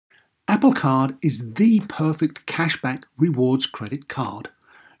Apple Card is the perfect cashback rewards credit card.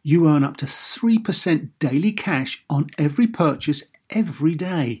 You earn up to 3% daily cash on every purchase every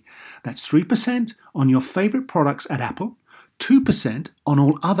day. That's 3% on your favorite products at Apple, 2% on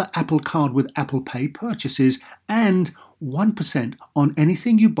all other Apple Card with Apple Pay purchases, and 1% on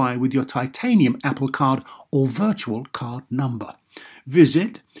anything you buy with your titanium Apple Card or virtual card number.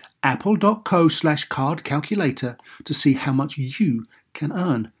 Visit apple.co/card calculator to see how much you can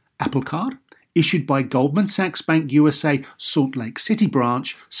earn. Apple Card, issued by Goldman Sachs Bank USA, Salt Lake City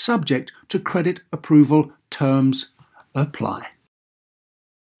branch, subject to credit approval. Terms apply.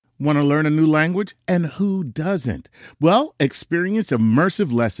 Want to learn a new language? And who doesn't? Well, experience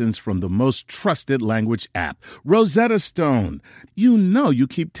immersive lessons from the most trusted language app, Rosetta Stone. You know you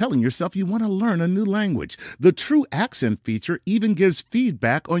keep telling yourself you want to learn a new language. The True Accent feature even gives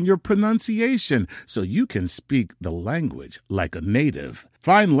feedback on your pronunciation so you can speak the language like a native.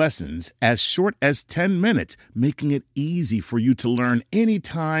 Find lessons as short as 10 minutes, making it easy for you to learn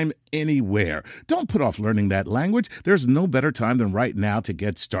anytime, anywhere. Don't put off learning that language. There's no better time than right now to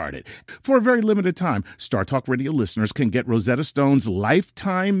get started. For a very limited time, Star Talk Radio listeners can get Rosetta Stone's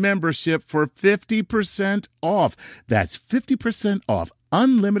lifetime membership for 50% off. That's 50% off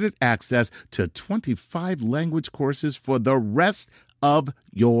unlimited access to 25 language courses for the rest of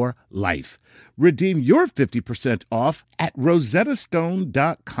your life. Redeem your 50% off at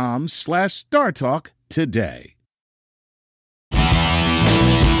rosettastone.com/StarTalk today.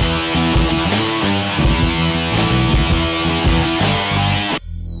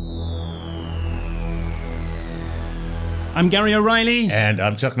 I'm Gary O'Reilly. And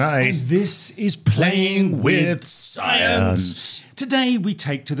I'm Chuck Nice. And this is Playing with Science. Today we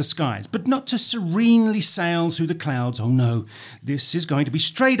take to the skies, but not to serenely sail through the clouds. Oh no, this is going to be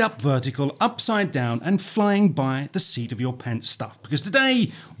straight up vertical, upside down, and flying by the seat of your pants stuff. Because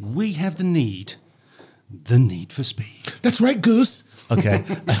today we have the need for speed. That's right, Goose. Okay.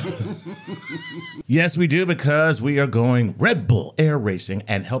 Yes, we do, because we are going Red Bull Air Racing,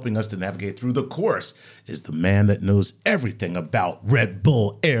 and helping us to navigate through the course is the man that knows everything about Red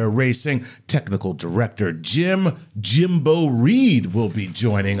Bull Air Racing. Technical Director Jimbo Reed will be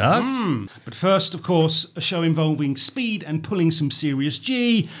joining us. But first, of course, a show involving speed and pulling some serious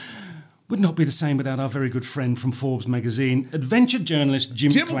G would not be the same without our very good friend from Forbes magazine, adventure journalist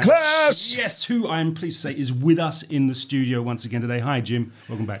Jim Clash. Yes, who I am pleased to say is with us in the studio once again today. Hi, Jim.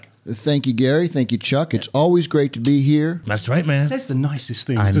 Welcome back. Thank you, Gary. Thank you, Chuck. It's always great to be here. That's right, man. He says the nicest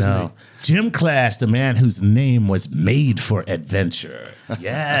things, I doesn't know. Jim Clash, the man whose name was made for adventure.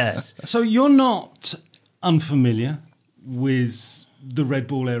 Yes. So you're not unfamiliar with the Red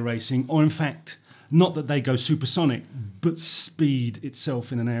Bull Air Racing, or in fact, not that they go supersonic, but speed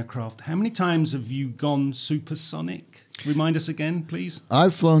itself in an aircraft. How many times have you gone supersonic? Remind us again, please.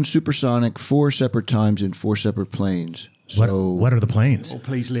 I've flown supersonic 4 separate times in 4 separate planes. So, what are the planes? Or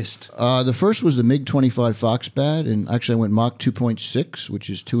please list. The first was the MiG-25 Foxbat, and actually I went Mach 2.6, which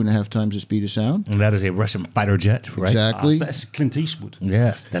is 2.5 times the speed of sound. And that is a Russian fighter jet, right? Exactly. That's Clint Eastwood.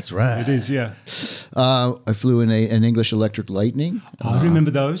 Yes, that's right. It is, yeah. I flew in an English Electric Lightning. I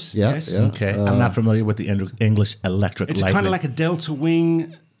remember those. Yeah, Yes. yeah. Okay, I'm not familiar with the English Electric It's Lightning. kind of like a Delta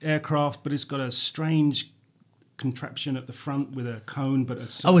Wing aircraft, but it's got a strange contraption at the front with a cone. But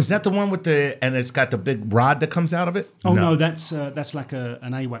Oh, is that the one with and it's got the big rod that comes out of it? Oh no, that's like an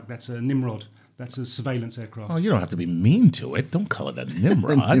AWAC. That's a Nimrod. That's a surveillance aircraft. Oh, you don't have to be mean to it. Don't call it a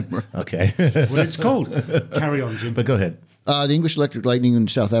Nimrod. Okay. Well, it's called. Carry on, Jim. But go ahead. The English Electric Lightning in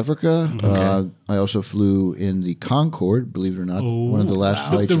South Africa. Okay. I also flew in the Concorde, believe it or not. One of the last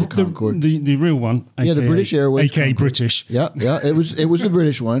flights of the Concorde. The real one. Yeah, the British Airways. AKA British. Yeah, it was the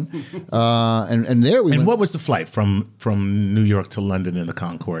British one. And there we went. And what was the flight from New York to London in the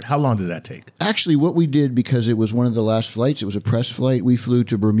Concorde? How long did that take? Actually, what we did, because it was one of the last flights, it was a press flight. We flew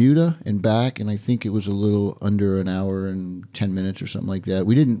to Bermuda and back, and I think it was a little under an hour and 10 minutes or something like that.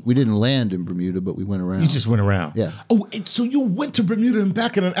 We didn't land in Bermuda, but we went around. You just went around. Yeah. Oh, so you went to Bermuda and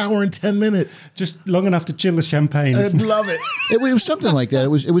back in an hour and 10 minutes. Just long enough to chill the champagne. I love it. It was something like that. It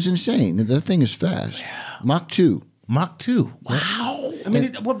was insane. That thing is fast. Yeah. Mach 2. Mach 2. Wow. I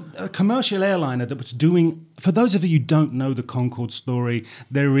mean, a commercial airliner that was doing, for those of you who don't know the Concorde story,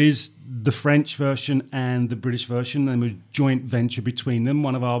 there is the French version and the British version, and there was a joint venture between them,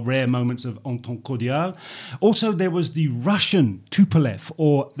 one of our rare moments of entente cordiale. Also, there was the Russian Tupolev,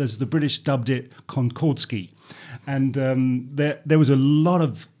 or as the British dubbed it, Konkordsky. And there was a lot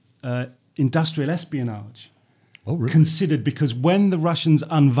of industrial espionage considered, because when the Russians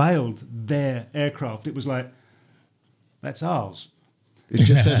unveiled their aircraft, it was like, that's ours. It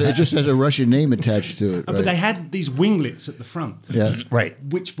just has a Russian name attached to it. But Right? they had these winglets at the front, Yeah. Right.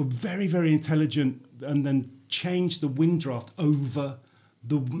 which were very, very intelligent, and then changed the wind draft over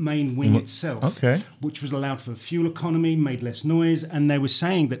the main wing itself. Okay. Which was allowed for fuel economy, made less noise, and they were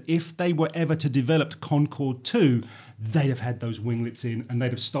saying that if they were ever to develop Concorde 2, they'd have had those winglets in, and they'd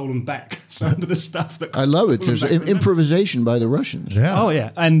have stolen back some of the stuff that. I love it. stolen There's back from them. improvisation by the Russians. Yeah. Oh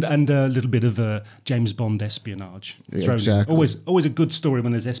yeah, and a little bit of James Bond espionage. Yeah, thrown in. exactly. Always a good story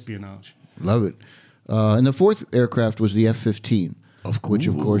when there's espionage. Love it. And the fourth aircraft was the F-15, which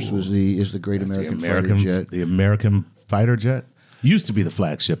of course is the great That's American fighter jet. The American fighter jet used to be the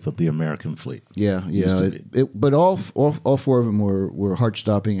flagship of the American fleet. Yeah. Used to be. But all four of them were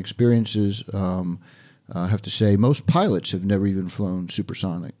heart-stopping experiences. I have to say, most pilots have never even flown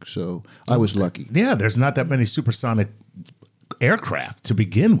supersonic, so I was lucky. Yeah, there's not that many supersonic aircraft to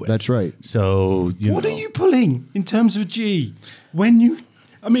begin with. That's right. So, What are you pulling in terms of G when you?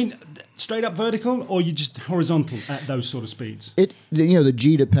 I mean, straight up vertical, or you just horizontal at those sort of speeds? The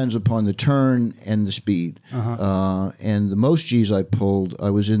G depends upon the turn and the speed. And the most Gs I pulled, I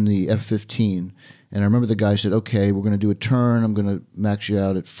was in the F-15, and I remember the guy said, "Okay, we're going to do a turn. I'm going to max you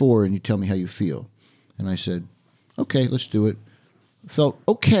out at 4, and you tell me how you feel." And I said, "Okay, let's do it." Felt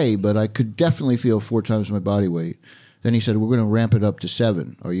okay, but I could definitely feel 4 times my body weight. Then he said, "We're going to ramp it up to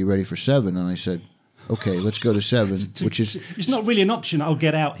 7. Are you ready for 7?" And I said, "Okay, let's go to 7," which is It's not really an option. I'll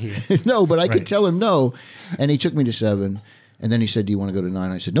get out here. no, but I could Right. tell him no. And he took me to 7. And then he said, "Do you want to go to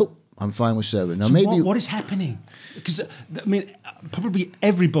 9?" I said, "Nope, I'm fine with 7." Now, So maybe what is happening? Because I mean, probably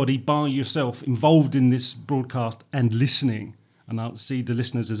everybody, bar yourself, involved in this broadcast and listening, and I'll see the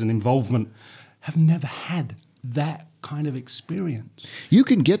listeners as an involvement, have never had that kind of experience. you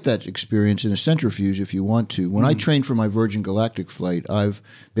can get that experience in a centrifuge if you want to. When I trained for my Virgin Galactic flight, I've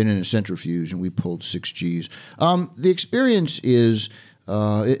been in a centrifuge and we pulled 6 Gs. The experience is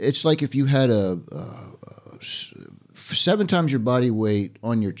it's like if you had 7 times your body weight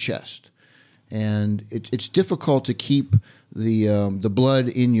on your chest. And it's difficult to keep the blood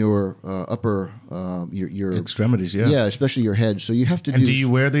in your upper your Extremities, yeah. yeah, especially your head. So you have to And do. do you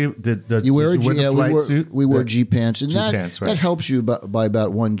wear the You wear a G, the yeah, flight suit? we wore G pants, and G-pants, right. that helps you by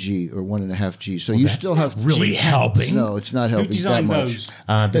about 1 G or 1.5 G. So you That's still not have really helping. No, it's not Who helping that designed much.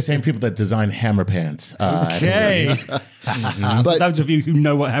 those? The same people that design hammer pants. Okay. But- For those of you who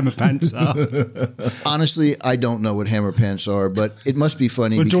know what hammer pants are, Honestly, I don't know what hammer pants are, but it must be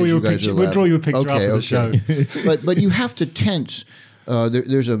funny We'll draw because you you a guys picture- are we'll draw laughing. you a picture after the show. but you have to tense.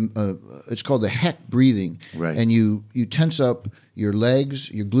 There's it's called the heck breathing, Right. And you tense up your legs,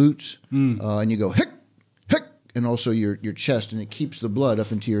 your glutes, and you go heck, heck, and also your chest, and it keeps the blood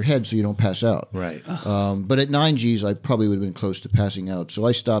up into your head so you don't pass out. Right. But at 9 Gs, I probably would have been close to passing out. So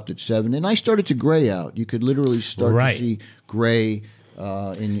I stopped at 7, and I started to gray out. You could literally start Right. to see gray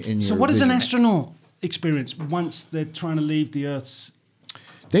in your so what does an vision. astronaut experience once they're trying to leave the Earth's?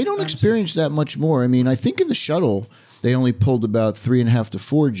 They don't experience that much more. I mean, I think in the shuttle, they only pulled about 3.5 to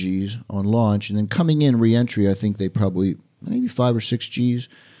 4 Gs on launch. And then coming in re-entry, I think they probably maybe 5 or 6 Gs.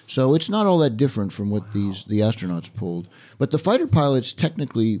 So it's not all that different from what the astronauts pulled. But the fighter pilots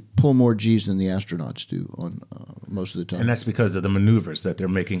technically pull more Gs than the astronauts do on most of the time. And that's because of the maneuvers that they're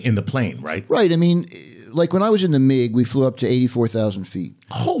making in the plane, right? Right. I mean, like when I was in the MiG, we flew up to 84,000 feet.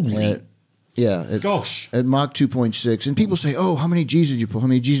 Holy. Gosh. At Mach 2.6. And people say, "Oh, how many Gs did you pull? How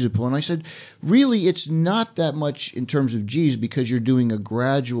many Gs did you pull?" And I said, really, it's not that much in terms of Gs because you're doing a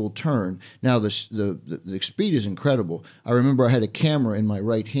gradual turn. Now, the speed is incredible. I remember I had a camera in my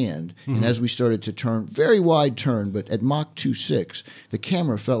right hand, and as we started to turn, very wide turn, but at Mach 2.6, the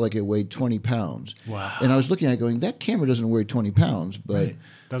camera felt like it weighed 20 pounds. Wow. And I was looking at it going, that camera doesn't weigh 20 pounds, but...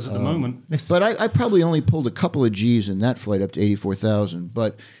 Does at the moment. But I probably only pulled a couple of Gs in that flight up to 84,000.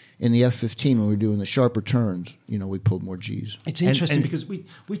 But in the F-15, when we were doing the sharper turns, we pulled more Gs. It's interesting and- because we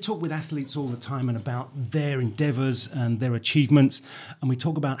talk with athletes all the time and about their endeavours and their achievements, and we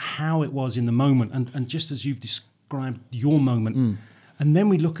talk about how it was in the moment, and just as you've described your moment, and then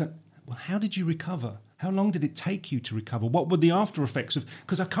we look at, well, how did you recover? How long did it take you to recover? What were the after effects of?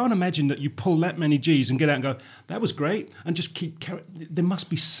 Because I can't imagine that you pull that many Gs and get out and go, that was great, and just keep carrying. There must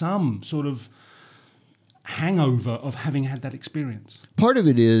be some sort of hangover of having had that experience. Part of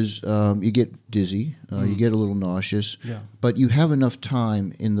it is you get dizzy, you get a little nauseous, Yeah. but you have enough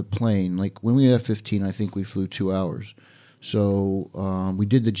time in the plane. Like when we were F-15, I think we flew 2 hours. So we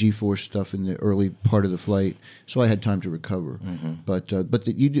did the G-force stuff in the early part of the flight, so I had time to recover. But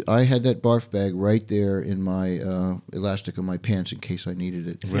I had that barf bag right there in my elastic of my pants in case I needed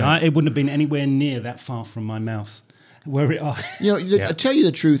it. See, it wouldn't have been anywhere near that far from my mouth. Where it are. I tell you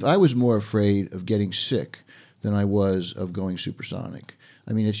the truth, I was more afraid of getting sick than I was of going supersonic.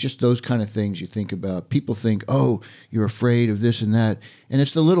 I mean, it's just those kind of things you think about. People think, oh, you're afraid of this and that. And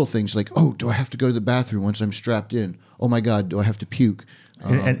it's the little things like, oh, do I have to go to the bathroom once I'm strapped in? Oh, my God, do I have to puke?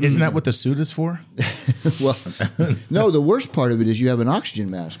 And isn't that what the suit is for? Well, no, the worst part of it is you have an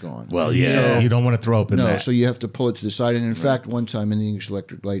oxygen mask on. Well, yeah. So, you don't want to throw up in no, that. So you have to pull it to the side. And in fact, one time in the English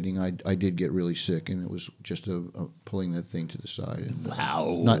Electric Lightning, I did get really sick, and it was just pulling that thing to the side. And,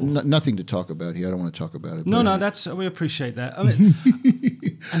 wow. Nothing to talk about here. I don't want to talk about it. No, we appreciate that. I mean,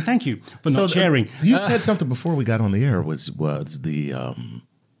 and thank you for not sharing. You said something before we got on the air was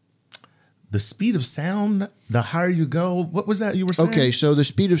the speed of sound, the higher you go. What was that you were saying? Okay, so the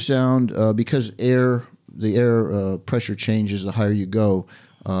speed of sound, because the air pressure changes the higher you go,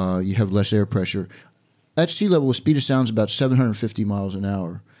 you have less air pressure. At sea level, the speed of sound is about 750 miles an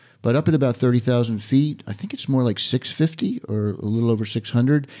hour. But up at about 30,000 feet, I think it's more like 650 or a little over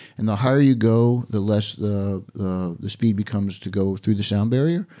 600. And the higher you go, the less the speed becomes to go through the sound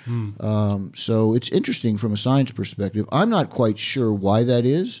barrier. So it's interesting from a science perspective. I'm not quite sure why that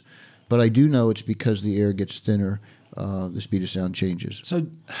is, but I do know it's because the air gets thinner, the speed of sound changes.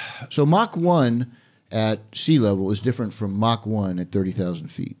 So Mach 1 at sea level is different from Mach 1 at 30,000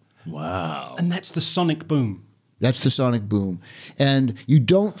 feet. Wow. And that's the sonic boom. That's the sonic boom. And you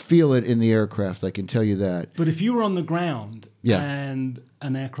don't feel it in the aircraft, I can tell you that. But if you were on the ground Yeah. and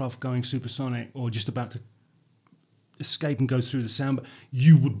an aircraft going supersonic or just about to escape and go through the sound,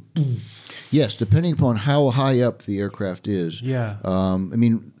 you would boom. Yes, depending upon how high up the aircraft is. Yeah. I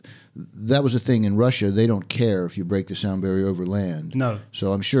mean, that was a thing in Russia. They don't care if you break the sound barrier over land. No.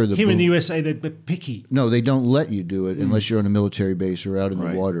 So I'm sure Here in the USA, they're picky. No, they don't let you do it unless you're on a military base or out in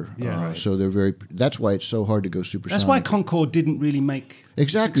the water. Yeah, right. So they're very. That's why it's so hard to go supersonic. That's why Concorde didn't really make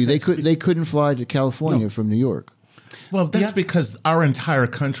exactly. success. They couldn't fly to California from New York. Well, that's because our entire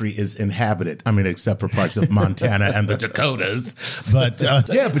country is inhabited. I mean, except for parts of Montana and the Dakotas. But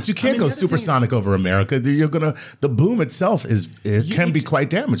but you can't go supersonic over America. The boom itself can be quite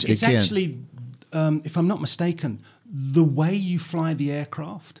damaging. It's actually, if I'm not mistaken, the way you fly the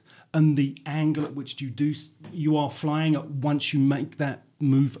aircraft and the angle at which you are flying at once you make that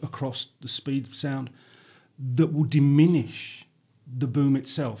move across the speed of sound, that will diminish the boom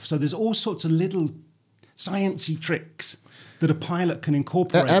itself. So there's all sorts of little sciencey tricks that a pilot can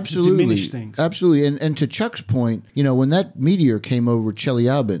incorporate to diminish things. Absolutely. And to Chuck's point, when that meteor came over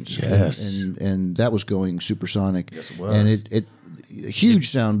Chelyabinsk, yes. and that was going supersonic. Yes, it was. And it a huge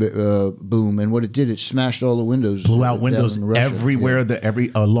sound boom, and what it did, it smashed all the windows, blew out windows everywhere,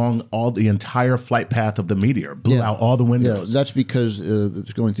 along all the entire flight path of the meteor, blew out all the windows. Yeah, that's because it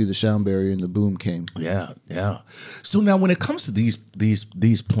was going through the sound barrier, and the boom came. Yeah. So now, when it comes to these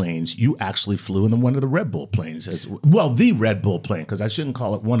planes, you actually flew in one of the Red Bull planes, the Red Bull plane, because I shouldn't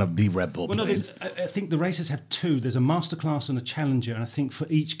call it one of the Red Bull planes. No, I think the races have two. There's a Masterclass and a Challenger, and I think for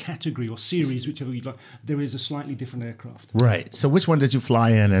each category or series, whichever you'd like, there is a slightly different aircraft. Right. So which one did you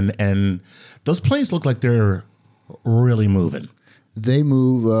fly in? And those planes look like they're really moving. They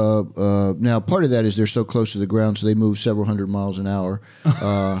move. Now, part of that is they're so close to the ground, so they move several hundred miles an hour.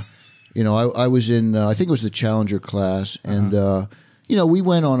 I was in, I think it was the Challenger class, and, we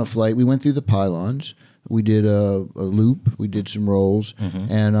went on a flight. We went through the pylons. We did a loop. We did some rolls.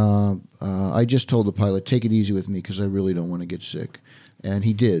 And I just told the pilot, take it easy with me because I really don't want to get sick. And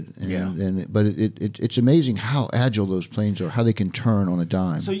he did. But it's amazing how agile those planes are, how they can turn on a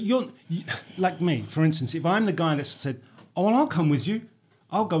dime. So you're like me, for instance, if I'm the guy that said, oh, well, I'll come with you.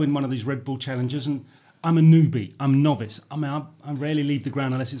 I'll go in one of these Red Bull Challengers, and I'm a newbie. I'm novice. I mean, I rarely leave the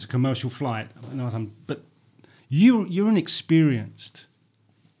ground unless it's a commercial flight. But you're an experienced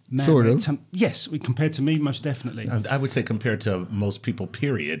man. Sort of. Yes, compared to me, most definitely. I would say compared to most people,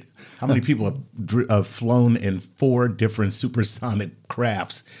 period. How many people have flown in 4 different supersonic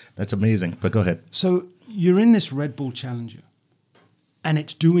crafts? That's amazing. But go ahead. So you're in this Red Bull Challenger, and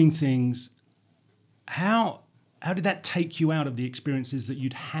it's doing things. How did that take you out of the experiences that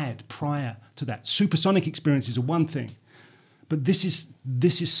you'd had prior to that? Supersonic experiences are one thing, but this is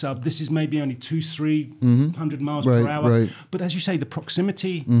maybe only 200-300 miles per hour. Right. But as you say, the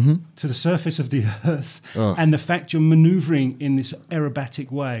proximity to the surface of the Earth and the fact you're maneuvering in this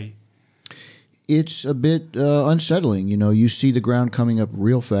aerobatic way. It's a bit unsettling. You see the ground coming up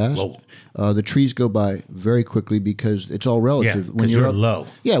real fast. The trees go by very quickly because it's all relative. Yeah, because you're low.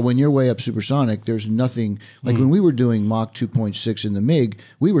 Yeah, when you're way up supersonic, there's nothing. Like when we were doing Mach 2.6 in the MiG,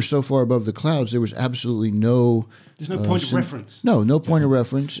 we were so far above the clouds, there was absolutely no... There's no point of reference. No point of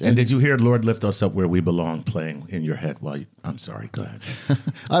reference. And did you hear Lord Lift Us Up Where We Belong playing in your head? I'm sorry, go ahead.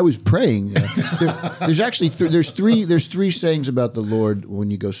 I was praying. There's actually there's three sayings about the Lord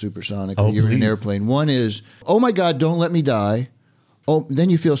when you go supersonic or you're in an airplane. One is, oh my God, don't let me die. oh, then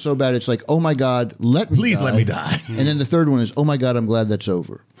you feel so bad. It's like, oh my God, Please let me die. And then the third one is, oh my God, I'm glad that's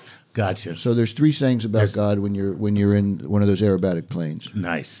over. Gotcha. So there's three sayings about God when you're in one of those aerobatic planes.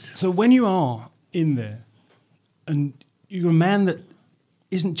 Nice. So when you are in there, and you're a man that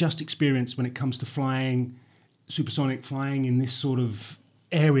isn't just experienced when it comes to flying, supersonic flying in this sort of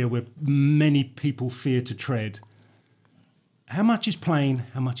area where many people fear to tread, how much is plane,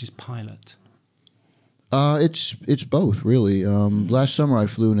 how much is pilot? It's both, really. Last summer I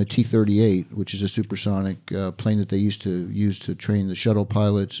flew in a T-38, which is a supersonic plane that they used to use to train the shuttle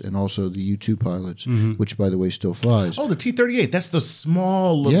pilots and also the U-2 pilots, which, by the way, still flies. Oh, the T-38. That's the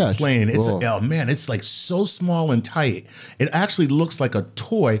small little plane. Oh Man, it's like so small and tight. It actually looks like a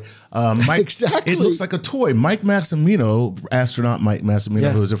toy. Exactly. It looks like a toy. Mike Massimino, astronaut Mike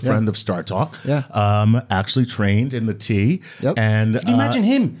Massimino, who is a friend of Star Talk, actually trained in the T. Yep. And Can you imagine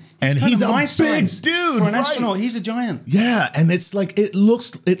him? And he's a my big size. dude. For an astronaut, he's a giant. Yeah, and it's like it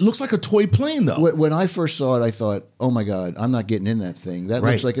looks like a toy plane though. When I first saw it, I thought, "Oh my God, I'm not getting in that thing. That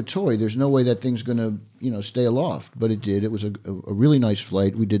looks like a toy. There's no way that thing's going to, stay aloft." But it did. It was a really nice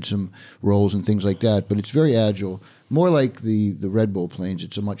flight. We did some rolls and things like that. But it's very agile, more like the Red Bull planes.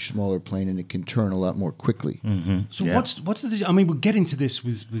 It's a much smaller plane and it can turn a lot more quickly. Mm-hmm. So what's the? I mean, we'll get into this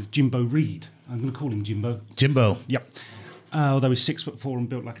with Jimbo Reed. I'm going to call him Jimbo. Jimbo. Yep. Although he's 6'4" and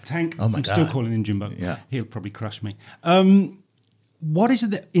built like a tank, Oh my I'm God. still calling him Jimbo. Yeah. He'll probably crush me. What is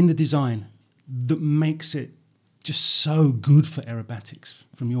it in the design that makes it just so good for aerobatics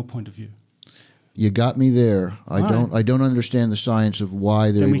from your point of view? You got me there. I Right. don't understand the science of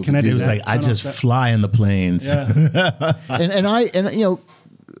why they're Then we able can to edit do It was that. like I just fly in the planes. Yeah.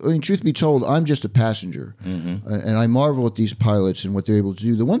 I mean, truth be told, I'm just a passenger, and I marvel at these pilots and what they're able to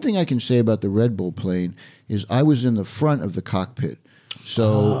do. The one thing I can say about the Red Bull plane is I was in the front of the cockpit,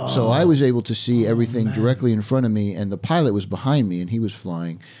 so I was able to see everything directly in front of me, and the pilot was behind me, and he was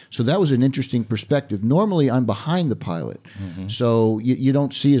flying. So that was an interesting perspective. Normally, I'm behind the pilot, so you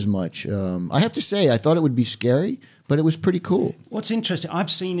don't see as much. I have to say, I thought it would be scary, but it was pretty cool. What's interesting,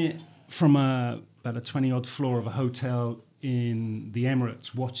 I've seen it from about a 20-odd floor of a hotel in the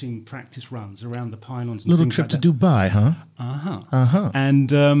Emirates, watching practice runs around the pylons. And Little things trip like to that. Dubai, huh?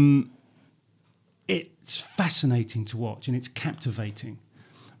 And it's fascinating to watch and it's captivating.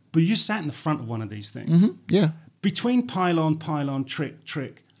 But you sat in the front of one of these things. Yeah. Between pylon,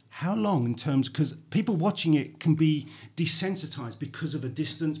 trick, how long in terms, because people watching it can be desensitized because of a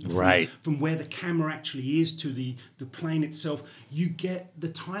distance from where the camera actually is to the plane itself.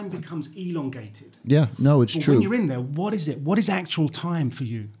 The time becomes elongated. Yeah, no, it's But true. when you're in there, what is it? What is actual time for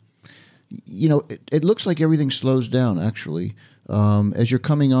you? It looks like everything slows down, actually. As you're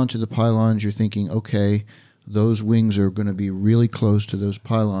coming onto the pylons, you're thinking, okay, those wings are going to be really close to those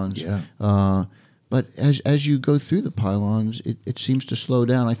pylons. Yeah. But as you go through the pylons, it seems to slow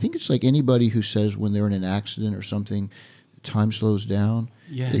down. I think it's like anybody who says when they're in an accident or something, time slows down.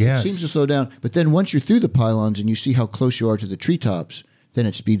 Yeah. It seems to slow down. But then once you're through the pylons and you see how close you are to the treetops, then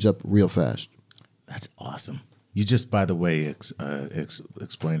it speeds up real fast. That's awesome. You just, by the way,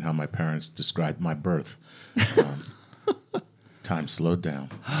 explained how my parents described my birth. Time slowed down.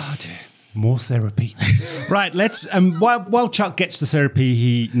 Oh dear. More therapy. Right, let's. While Chuck gets the therapy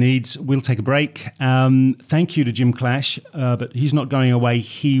he needs, we'll take a break. Thank you to Jim Clash, but he's not going away.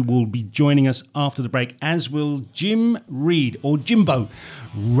 He will be joining us after the break, as will Jim Reed, or Jimbo,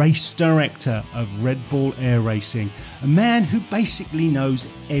 race director of Red Bull Air Racing, a man who basically knows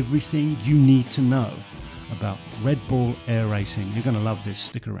everything you need to know about Red Bull Air Racing. You're going to love this.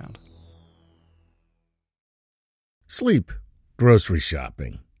 Stick around. Sleep, grocery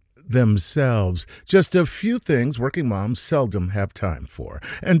shopping, themselves, just a few things working moms seldom have time for.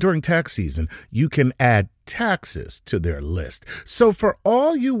 And during tax season, you can add taxes to their list. So for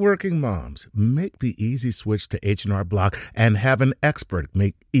all you working moms, make the easy switch to H&R Block and have an expert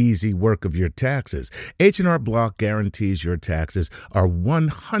make easy work of your taxes. H&R Block guarantees your taxes are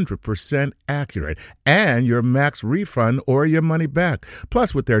 100% accurate and your max refund or your money back.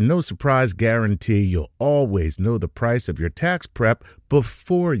 Plus, with their no surprise guarantee, you'll always know the price of your tax prep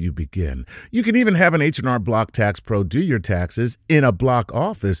before you begin. You can even have an H&R Block Tax Pro do your taxes in a Block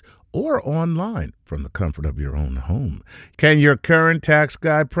office or online from the comfort of your own home. Can your current tax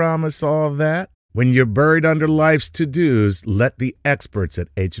guy promise all that? When you're buried under life's to-dos, let the experts at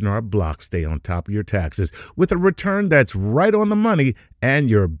H&R Block stay on top of your taxes with a return that's right on the money and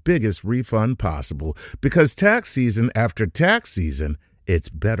your biggest refund possible. Because tax season after tax season, It's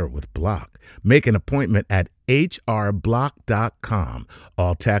better with Block. Make an appointment at hrblock.com.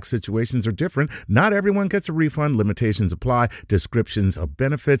 All tax situations are different. Not everyone gets a refund. Limitations apply. Descriptions of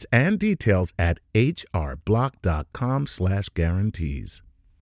benefits and details at hrblock.com/guarantees.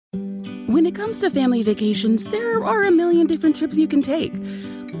 When it comes to family vacations, there are a million different trips you can take.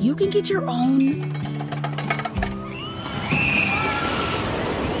 You can get your own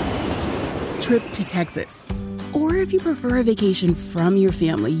trip to Texas. Or if you prefer a vacation from your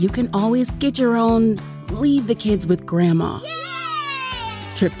family, you can always get your own leave the kids with grandma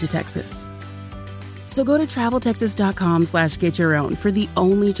trip to Texas. So go to traveltexas.com/get your own for the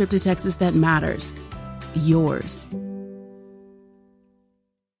only trip to Texas that matters. Yours.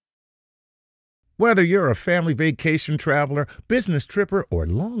 Whether you're a family vacation traveler, business tripper, or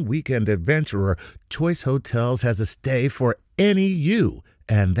long weekend adventurer, Choice Hotels has a stay for any you.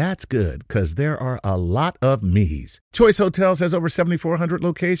 And that's good, because there are a lot of me's. Choice Hotels has over 7,400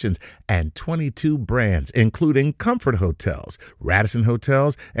 locations and 22 brands, including Comfort Hotels, Radisson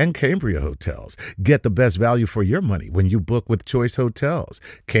Hotels, and Cambria Hotels. Get the best value for your money when you book with Choice Hotels.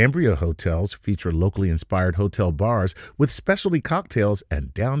 Cambria Hotels feature locally inspired hotel bars with specialty cocktails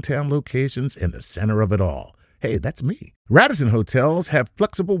and downtown locations in the center of it all. Hey, that's me. Radisson Hotels have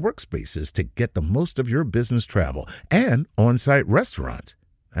flexible workspaces to get the most of your business travel and on-site restaurants.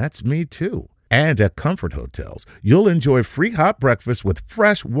 That's me too. And at Comfort Hotels, you'll enjoy free hot breakfast with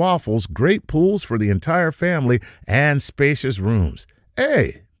fresh waffles, great pools for the entire family, and spacious rooms.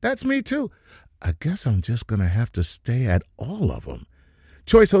 Hey, that's me too. I guess I'm just going to have to stay at all of them.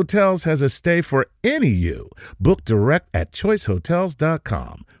 Choice Hotels has a stay for any you. Book direct at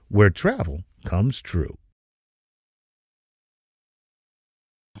choicehotels.com, where travel comes true.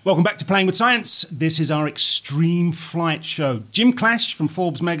 Welcome back to Playing with Science. This is our Extreme Flight show. Jim Clash from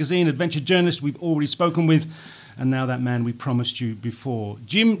Forbes magazine, adventure journalist we've already spoken with, and now that man we promised you before.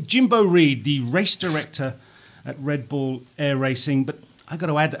 Jimbo Reed, the race director at Red Bull Air Racing, but I got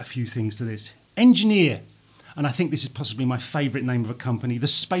to add a few things to this. Engineer, and I think this is possibly my favourite name of a company, the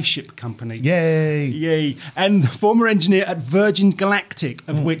Spaceship Company. Yay! And former engineer at Virgin Galactic,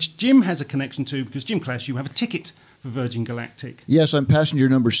 of which Jim has a connection to, because Jim Clash, you have a ticket for Virgin Galactic. Yes, I'm passenger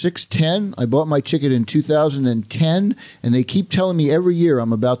number 610. I bought my ticket in 2010, and they keep telling me every year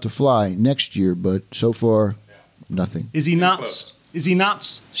I'm about to fly next year, but so far, nothing. Is he nuts? Is he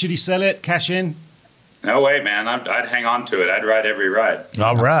nuts? Should he sell it, cash in? No way, man. I'd hang on to it. I'd ride every ride.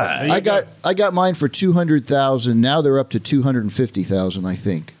 All right. I got mine for 200,000. Now they're up to 250,000, I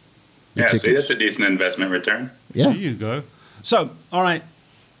think. Yeah, see, that's a decent investment return. Yeah. There you go. So, all right,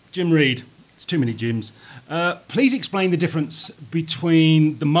 Jim Reed. It's too many Jims. Please explain the difference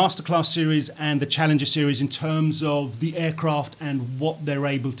between the Masterclass series and the Challenger series in terms of the aircraft and what they're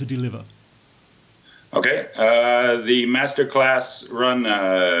able to deliver. Okay. The Masterclass run,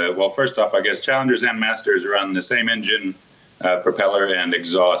 well, first off, I guess Challengers and Masters run the same engine, propeller, and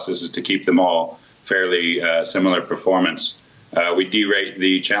exhaust. This is to keep them all fairly similar performance. We derate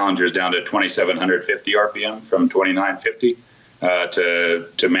the Challengers down to 2,750 RPM from 2,950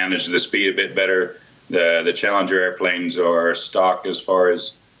 to manage the speed a bit better. The Challenger airplanes are stock as far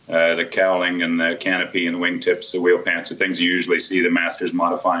as the cowling and the canopy and the wingtips, the wheel pants, the things you usually see the Masters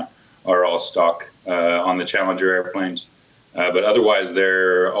modifying are all stock on the Challenger airplanes. But otherwise,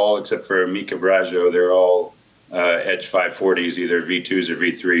 they're all, except for Mika Braggio, they're all Edge 540s, either V2s or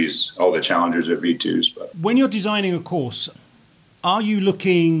V3s. All the Challengers are V2s. But when you're designing a course, are you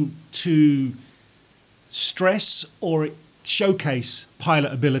looking to stress or showcase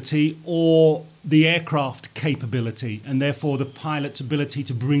pilot ability or the aircraft capability, and therefore the pilot's ability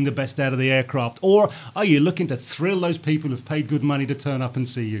to bring the best out of the aircraft? Or are you looking to thrill those people who've paid good money to turn up and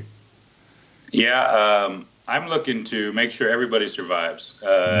see you? Yeah, I'm looking to make sure everybody survives.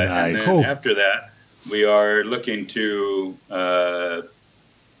 Nice. And then after that, we are looking to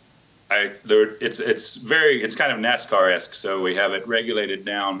it's kind of NASCAR-esque, so we have it regulated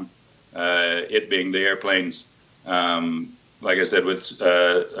down, it being the airplanes, like I said, with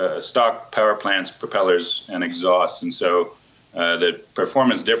stock power plants, propellers, and exhausts. And so the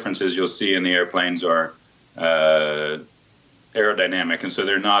performance differences you'll see in the airplanes are aerodynamic, and so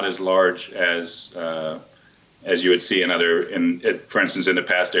they're not as large as you would see for instance, in the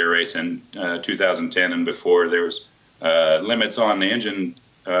past air race in 2010 and before. There was limits on the engine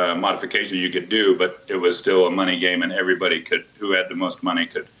modifications you could do, but it was still a money game, and everybody who had the most money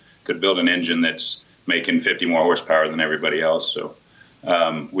could build an engine that's making 50 more horsepower than everybody else. So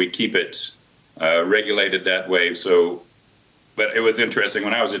we keep it regulated that way. So, but it was interesting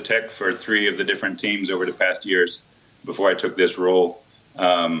when I was a tech for 3 of the different teams over the past years before I took this role.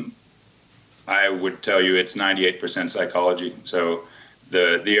 I would tell you it's 98% psychology. So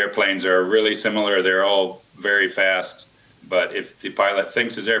the airplanes are really similar. They're all very fast. But if the pilot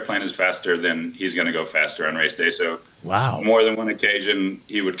thinks his airplane is faster, then he's going to go faster on race day. So more than one occasion,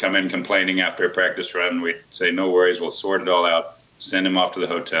 he would come in complaining after a practice run. We'd say, no worries, we'll sort it all out, send him off to the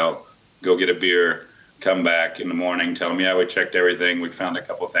hotel, go get a beer, come back in the morning, tell him, yeah, we checked everything, we found a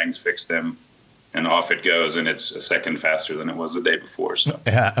couple of things, fixed them, and off it goes, and it's a second faster than it was the day before. So,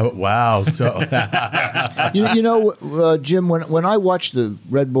 wow! So, Jim, when I watched the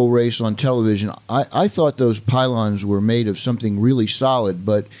Red Bull race on television, I thought those pylons were made of something really solid,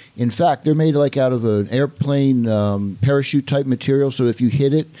 but in fact, they're made like out of an airplane parachute type material. So if you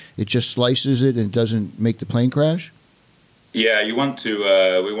hit it, it just slices it and it doesn't make the plane crash. Yeah, we want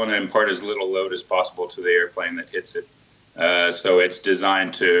to impart as little load as possible to the airplane that hits it. So it's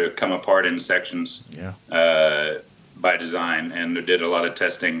designed to come apart in sections by design, and we did a lot of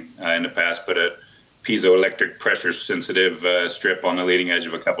testing in the past. Put a piezoelectric pressure-sensitive strip on the leading edge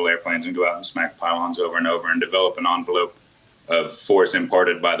of a couple airplanes and go out and smack pylons over and over and develop an envelope of force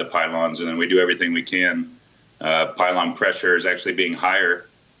imparted by the pylons. And then we do everything we can. Pylon pressure is actually being higher,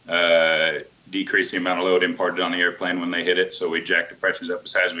 decrease the amount of load imparted on the airplane when they hit it. So we jack the pressures up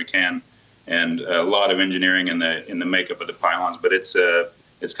as high as we can. And a lot of engineering in the makeup of the pylons, but it's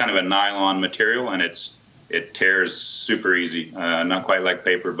kind of a nylon material, and it tears super easy. Not quite like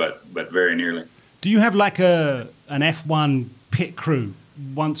paper, but very nearly. Do you have like an F1 pit crew?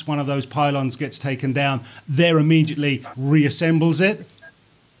 Once one of those pylons gets taken down, they're immediately reassembles it.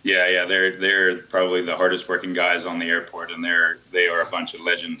 Yeah, they're probably the hardest working guys on the airport, and they are a bunch of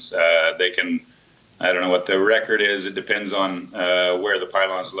legends. They can, I don't know what the record is. It depends on where the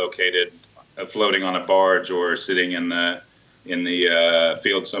pylon's located. Floating on a barge or sitting in the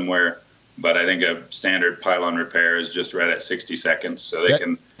field somewhere, but I think a standard pylon repair is just right at 60 seconds. So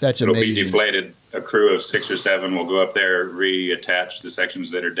it'll amazing. Be deflated. A crew of 6 or 7 will go up there, reattach the sections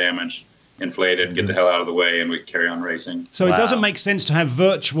that are damaged, inflate it, get the hell out of the way, and we carry on racing. So it doesn't make sense to have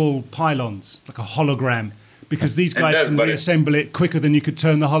virtual pylons, like a hologram, because these guys can reassemble it quicker than you could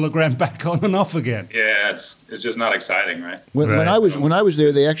turn the hologram back on and off again. Yeah, it's just not exciting, right? When I was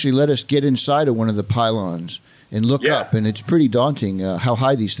there, they actually let us get inside of one of the pylons and look up, and it's pretty daunting how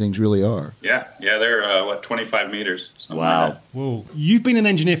high these things really are. Yeah, they're 25 meters. Wow. Like Whoa. You've been an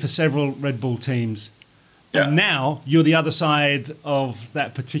engineer for several Red Bull teams. Yeah. And now you're the other side of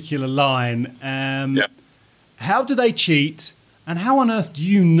that particular line. How do they cheat, and how on earth do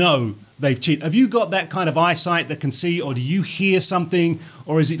you know they've cheated? Have you got that kind of eyesight that can see, or do you hear something,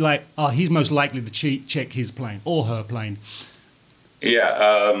 or is it like, he's most likely to cheat, check his plane or her plane?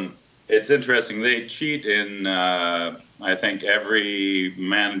 Yeah, it's interesting. They cheat in, I think, every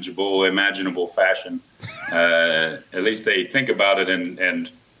imaginable fashion. At least they think about it, and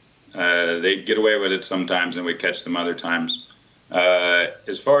they get away with it sometimes, and we catch them other times.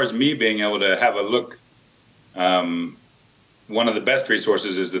 As far as me being able to have a look, one of the best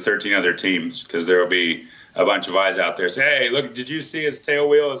resources is the 13 other teams, because there will be a bunch of eyes out there say, hey, look, did you see his tail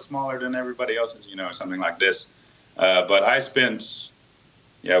wheel is smaller than everybody else's, something like this. But I spent,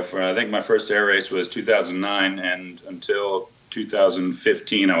 I think my first air race was 2009, and until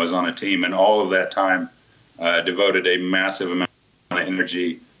 2015 I was on a team, and all of that time devoted a massive amount of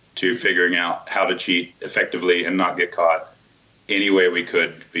energy to figuring out how to cheat effectively and not get caught any way we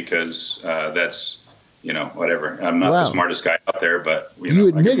could, because that's, whatever. I'm not the smartest guy out there, but you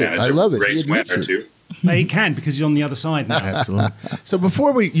admit it. I love it. Race win or two. He can, because he's on the other side now. Absolutely. So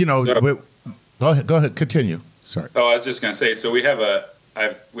before we, go ahead, continue. Sorry. Oh, I was just going to say, so we've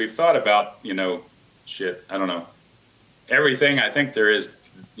thought about, I don't know, everything. I think there is,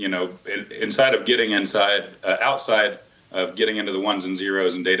 outside of getting into the ones and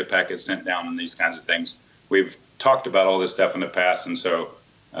zeros and data packets sent down and these kinds of things. We've talked about all this stuff in the past, and so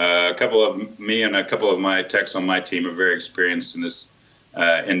a couple of me and a couple of my techs on my team are very experienced in this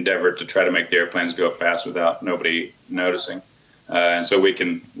endeavor to try to make the airplanes go fast without nobody noticing. And so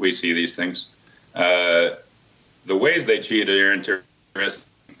we see these things. The ways they cheat are interesting.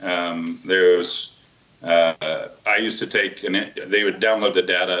 I used to they would download the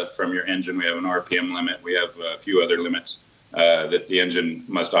data from your engine. We have an RPM limit. We have a few other limits that the engine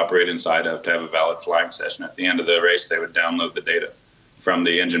must operate inside of to have a valid flying session. At the end of the race, they would download the data from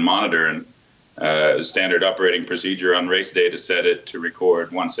the engine monitor, and standard operating procedure on race day to set it to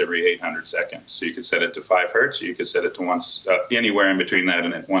record once every 800 seconds. So you could set it to 5 hertz, you could set it to once, anywhere in between that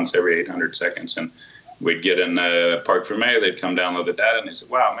and once every 800 seconds. And we'd get in Parc Fermé, they'd come download the data, and they said,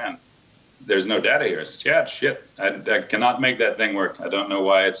 wow, man, there's no data here. I said, yeah, shit, I cannot make that thing work. I don't know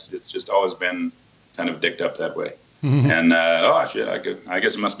why. It's just always been kind of dicked up that way. And oh shit, I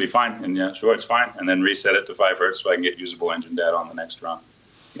guess it must be fine. And yeah, sure, it's fine. And then reset it to 5 hertz so I can get usable engine data on the next run.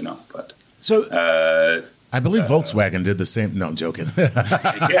 But So I believe Volkswagen did the same. No, I'm joking.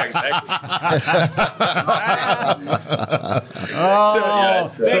 yeah, exactly.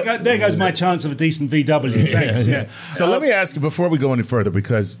 there goes my chance of a decent VW. Thanks. Yeah. So let me ask you before we go any further,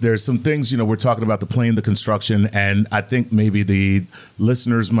 because there's some things, we're talking about the plane, the construction, and I think maybe the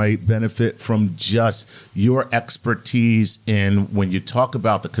listeners might benefit from just your expertise in when you talk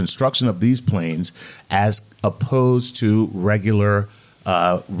about the construction of these planes as opposed to regular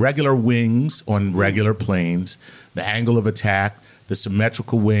wings on regular planes, the angle of attack, the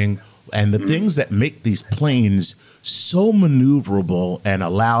symmetrical wing, and the things that make these planes so maneuverable and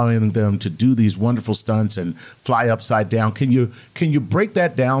allowing them to do these wonderful stunts and fly upside down. Can you break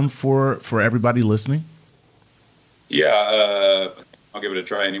that down for everybody listening? Yeah, I'll give it a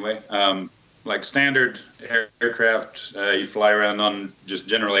try anyway. Like standard aircraft, you fly around on just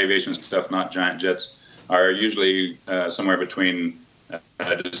general aviation stuff, not giant jets, are usually somewhere between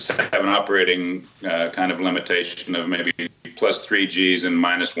just have an operating kind of limitation of maybe plus 3 Gs and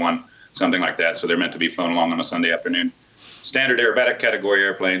minus 1, something like that. So they're meant to be flown along on a Sunday afternoon. Standard aerobatic category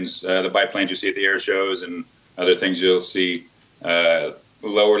airplanes, the biplanes you see at the air shows and other things you'll see,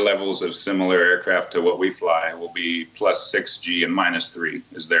 lower levels of similar aircraft to what we fly will be plus 6G and minus 3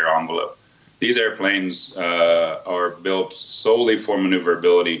 is their envelope. These airplanes are built solely for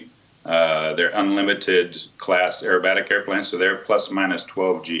maneuverability. They're unlimited class aerobatic airplanes, so they're plus minus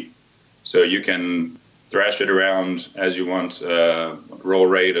 12G. So you can thrash it around as you want, roll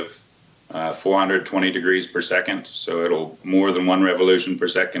rate of 420 degrees per second. So it'll more than 1 revolution per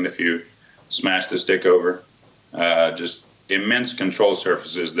second if you smash the stick over. Just immense control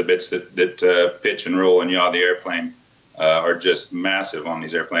surfaces. The bits that pitch and roll and yaw the airplane are just massive on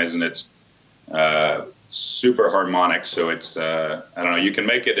these airplanes, and it's super harmonic. So it's I don't know, you can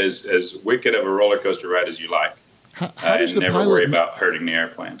make it as wicked of a roller coaster ride as you like. How does and the never pilot worry about hurting the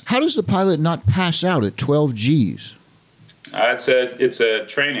airplane. How does the pilot not pass out at 12 Gs? It's a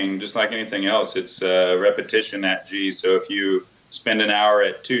training, just like anything else. It's repetition at G. So if you spend an hour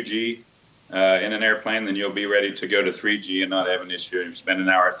at 2G in an airplane, then you'll be ready to go to 3G and not have an issue. If you spend an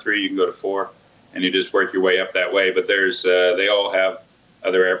hour at 3, you can go to 4, and you just work your way up that way. But there's they all have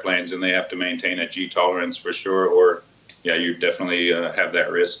other airplanes, and they have to maintain a G tolerance for sure, or yeah, you definitely have that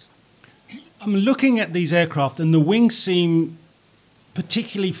risk. I'm looking at these aircraft, and the wings seem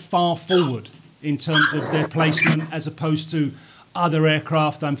particularly far forward in terms of their placement as opposed to other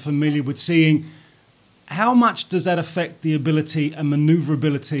aircraft I'm familiar with seeing. How much does that affect the ability and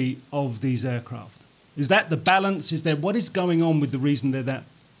maneuverability of these aircraft? Is that the balance? Is there what is going on with the reason they're that?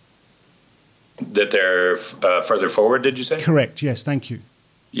 That they're further forward, did you say? Correct. Yes. Thank you.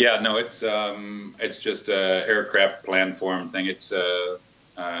 Yeah. No, it's just a aircraft planform thing. It's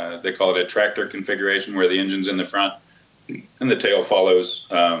they call it a tractor configuration where the engine's in the front and the tail follows.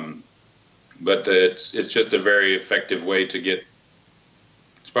 But it's just a very effective way to get.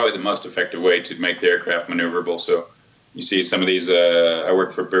 It's probably the most effective way to make the aircraft maneuverable. So you see some of these. I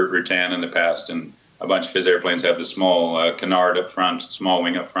worked for Burt Rutan in the past, and a bunch of his airplanes have the small canard up front, small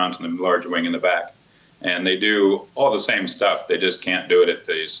wing up front, and the large wing in the back. And they do all the same stuff. They just can't do it at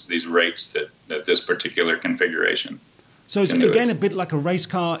these rates that this particular configuration. So it's again a bit like a race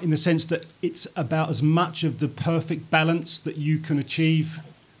car in the sense that it's about as much of the perfect balance that you can achieve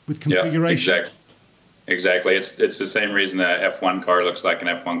with configuration. Yeah, exactly. It's the same reason that F1 car looks like an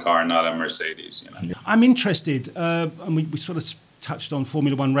F1 car and not a Mercedes. I'm interested, and we sort of touched on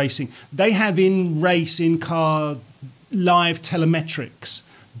Formula One racing. They have in-car live telemetrics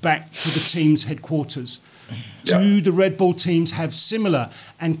back to the team's headquarters. Do the Red Bull teams have similar,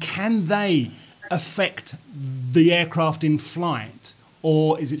 and can they affect the aircraft in flight?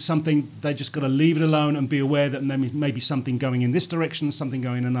 Or is it something they just got to leave it alone and be aware that there may be something going in this direction, something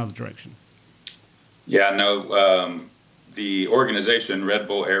going in another direction? Yeah, no. The organization, Red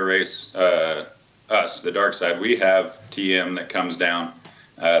Bull Air Race, us, the dark side, we have TM that comes down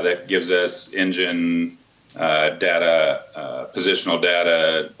that gives us engine data, positional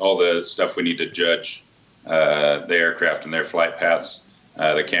data, all the stuff we need to judge the aircraft and their flight paths,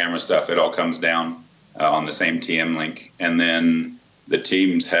 the camera stuff. It all comes down on the same TM link. And then the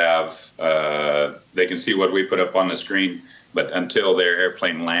teams have, they can see what we put up on the screen, but until their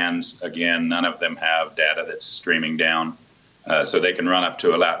airplane lands, again, none of them have data that's streaming down. So they can run up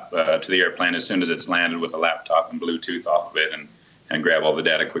to to the airplane as soon as it's landed with a laptop and Bluetooth off of it and grab all the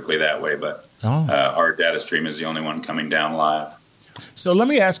data quickly that way. But our data stream is the only one coming down live. So let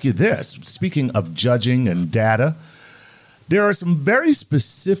me ask you this. Speaking of judging and data, there are some very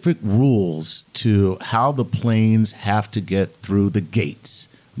specific rules to how the planes have to get through the gates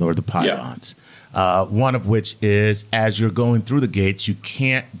or the pylons. One of which is, as you're going through the gates, you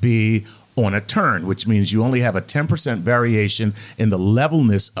can't be on a turn, which means you only have a 10% variation in the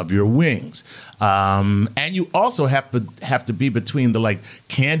levelness of your wings. And you also have to be between the like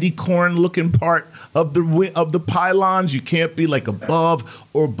candy corn looking part of the pylons. You can't be like above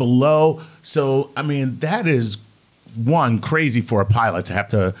or below. So, I mean, that is one, crazy for a pilot to have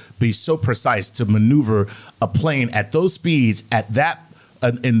to be so precise to maneuver a plane at those speeds at that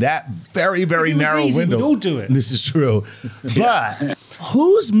in that very, very narrow window. We'd all do it. This is true. But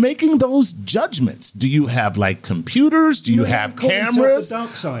who's making those judgments? Do you have like computers? Do you have cameras?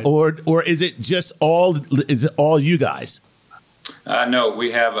 Or is it just all you guys? No,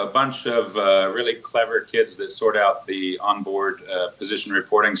 we have a bunch of really clever kids that sort out the onboard position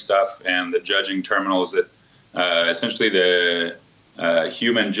reporting stuff and the judging terminals that essentially the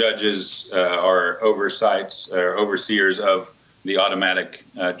human judges are overseers of the automatic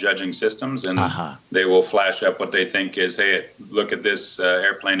judging systems, and they will flash up what they think is, hey, look at this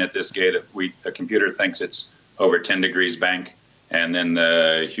airplane at this gate. A computer thinks it's over 10 degrees bank, and then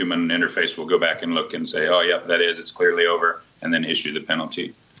the human interface will go back and look and say, oh, yeah, it's clearly over, and then issue the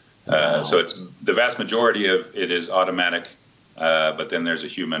penalty. So it's the vast majority of it is automatic, but then there's a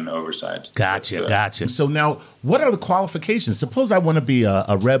human oversight. Gotcha. So now, what are the qualifications? Suppose I want to be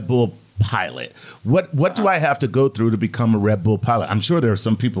a Red Bull pilot. What do I have to go through to become a Red Bull pilot? I'm sure there are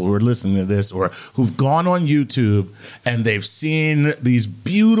some people who are listening to this or who've gone on YouTube and they've seen these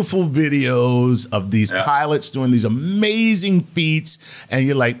beautiful videos of these pilots doing these amazing feats, and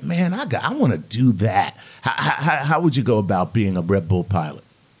you're like, man, I want to do that. How would you go about being a Red Bull pilot?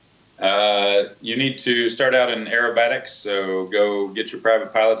 You need to start out in aerobatics, so go get your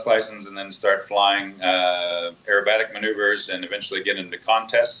private pilot's license and then start flying aerobatic maneuvers and eventually get into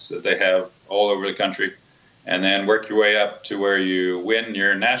contests that they have all over the country, and then work your way up to where you win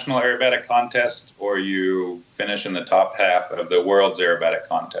your national aerobatic contest or you finish in the top half of the world's aerobatic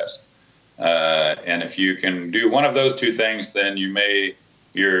contest. And if you can do one of those two things, then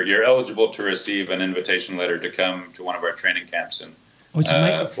you're eligible to receive an invitation letter to come to one of our training camps and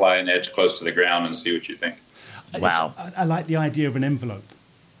fly an edge close to the ground and see what you think. Wow. I like the idea of an envelope.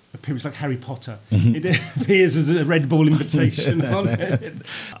 It appears like Harry Potter. It appears as a Red Bull invitation on it.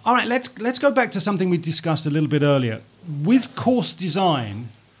 All right, let's go back to something we discussed a little bit earlier. With course design,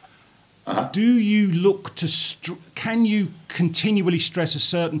 do you look to can you continually stress a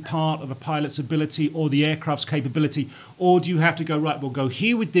certain part of a pilot's ability or the aircraft's capability, or do you have to go, right, we'll go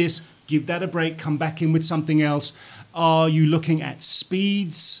here with this, give that a break, come back in with something else? Are you looking at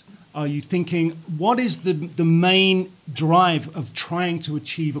speeds? Are you thinking, what is the main drive of trying to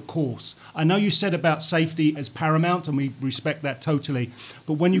achieve a course? I know you said about safety as paramount, and we respect that totally.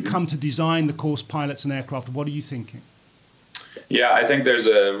 But when you come to design the course pilots and aircraft, what are you thinking? Yeah, I think there's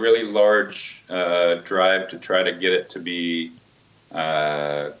a really large drive to try to get it to be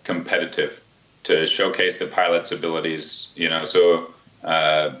competitive, to showcase the pilot's abilities. So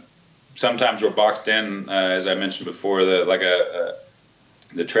sometimes we're boxed in, as I mentioned before,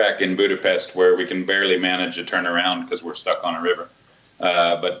 the track in Budapest where we can barely manage a turnaround because we're stuck on a river.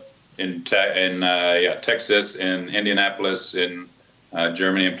 But in Texas, in Indianapolis, in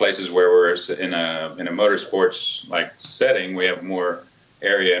Germany, and places where we're in a motorsports like setting, we have more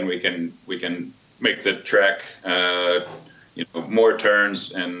area and we can make the track more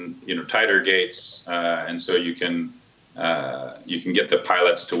turns and tighter gates, and so you can get the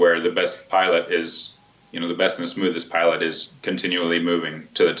pilots to where the best pilot is. The best and smoothest pilot is continually moving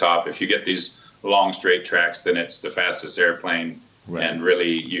to the top. If you get these long straight tracks, then it's the fastest airplane, right. And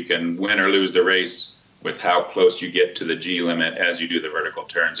really you can win or lose the race with how close you get to the G limit as you do the vertical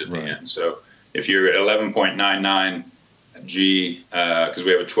turns at the end. So if you're at 11.99 G, because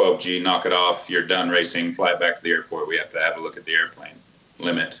we have a 12 G, knock it off, you're done racing, fly it back to the airport. We have to have a look at the airplane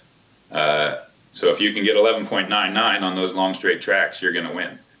limit. So if you can get 11.99 on those long straight tracks, you're going to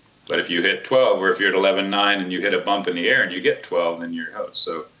win. But if you hit 12, or if you're at 11.9 and you hit a bump in the air and you get 12, then you're host.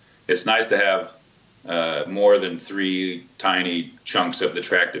 So it's nice to have more than 3 tiny chunks of the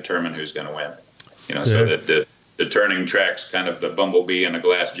track determine who's going to win. So that the turning tracks, kind of the bumblebee and a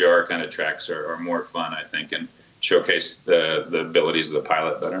glass jar kind of tracks are more fun, I think, and showcase the abilities of the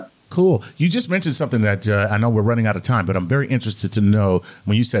pilot better. Cool. You just mentioned something that I know we're running out of time, but I'm very interested to know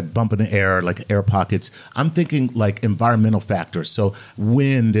when you said bump in the air, like air pockets. I'm thinking like environmental factors. So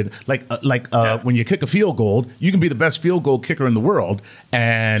wind and when you kick a field goal, you can be the best field goal kicker in the world.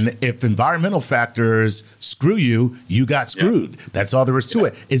 And if environmental factors screw you, you got screwed. That's all there is to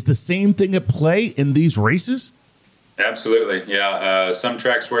it. Is the same thing at play in these races? Absolutely, yeah. Some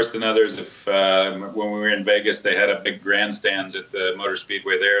tracks worse than others. If when we were in Vegas, they had a big grandstands at the Motor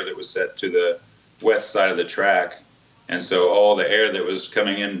Speedway there that was set to the west side of the track, and so all the air that was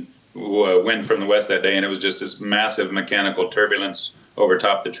coming in, wind from the west that day, and it was just this massive mechanical turbulence over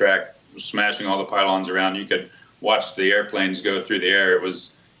top of the track, smashing all the pylons around. You could watch the airplanes go through the air. It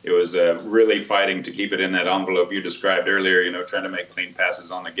was really fighting to keep it in that envelope you described earlier. Trying to make clean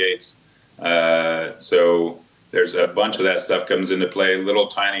passes on the gates. So there's a bunch of that stuff comes into play. Little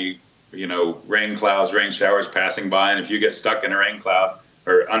tiny, rain clouds, rain showers passing by, and if you get stuck in a rain cloud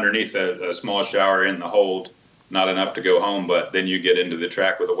or underneath a small shower in the hold, not enough to go home, but then you get into the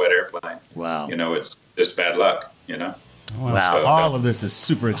track with a wet airplane. Wow. It's just bad luck. Wow. So, all of this is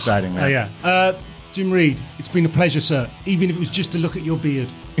super exciting, man. Yeah. Jim Reed, it's been a pleasure, sir. Even if it was just to look at your beard.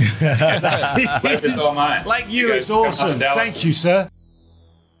 It's all mine. Like you, it's awesome. Thank you, sir.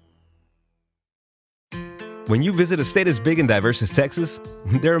 When you visit a state as big and diverse as Texas,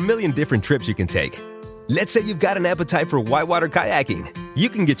 there are a million different trips you can take. Let's say you've got an appetite for whitewater kayaking. You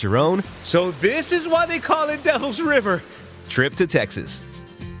can get your own, so this is why they call it Devil's River, trip to Texas.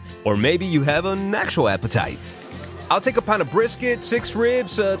 Or maybe you have an actual appetite. I'll take a pound of brisket, 6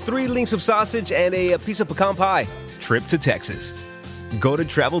 ribs, 3 links of sausage, and a piece of pecan pie. Trip to Texas. Go to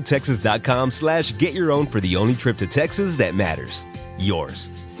TravelTexas.com/get-your-own for the only trip to Texas that matters. Yours.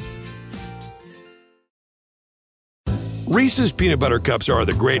 Reese's Peanut Butter Cups are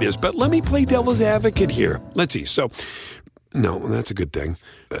the greatest, but let me play devil's advocate here. Let's see. So, no, that's a good thing.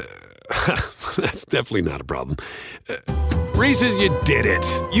 That's definitely not a problem. Reese's, you did it.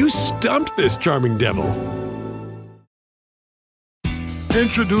 You stumped this charming devil.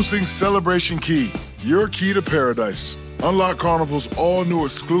 Introducing Celebration Key, your key to paradise. Unlock Carnival's all-new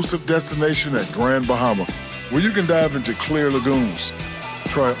exclusive destination at Grand Bahama, where you can dive into clear lagoons,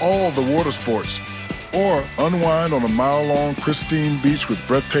 try all the water sports, or unwind on a mile-long pristine beach with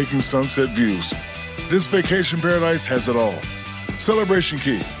breathtaking sunset views. This vacation paradise has it all. Celebration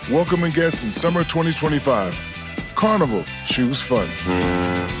Key, welcoming guests in summer 2025. Carnival, choose fun.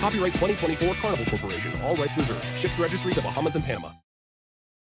 Copyright 2024 Carnival Corporation, all rights reserved. Ships registry the Bahamas and Panama.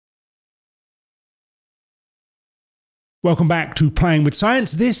 Welcome back to Playing with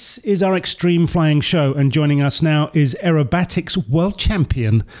Science. This is our Extreme Flying Show, and joining us now is aerobatics world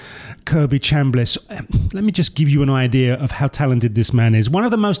champion Kirby Chambliss. Let me just give you an idea of how talented this man is. One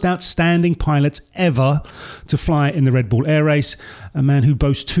of the most outstanding pilots ever to fly in the Red Bull Air Race, a man who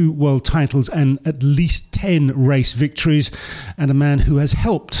boasts 2 world titles and at least 10 race victories, and a man who has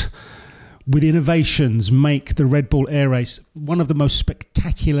helped with innovations make the Red Bull Air Race one of the most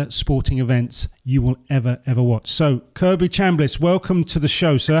spectacular sporting events you will ever watch. So, Kirby Chambliss, welcome to the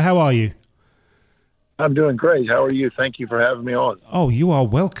show, sir. How are you? I'm doing great. How are you? Thank you for having me on. Oh, you are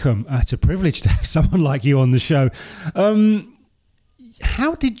welcome. It's a privilege to have someone like you on the show.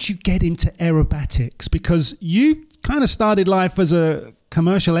 How did you get into aerobatics? Because you kind of started life as a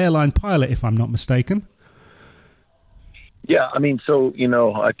commercial airline pilot, if I'm not mistaken. Yeah, I mean, so,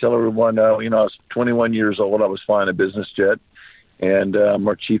 I tell everyone, I was 21 years old. I was flying a business jet, and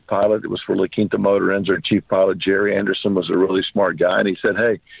our chief pilot, it was for La Quinta Motor Ends, our chief pilot, Jerry Anderson, was a really smart guy, and he said,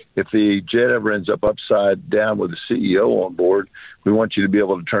 hey, if the jet ever ends up upside down with the CEO on board, we want you to be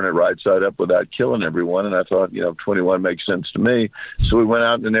able to turn it right side up without killing everyone. And I thought, 21 makes sense to me. So we went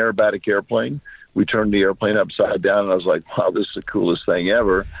out in an aerobatic airplane. We turned the airplane upside down, and I was like, wow, this is the coolest thing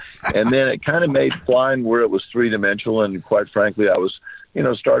ever. And then it kind of made flying where it was three-dimensional, and quite frankly, I was,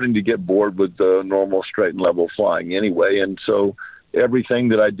 starting to get bored with the normal straight and level flying anyway. And so everything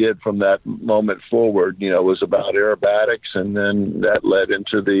that I did from that moment forward, was about aerobatics, and then that led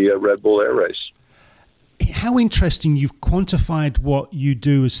into the Red Bull Air Race. How interesting you've quantified what you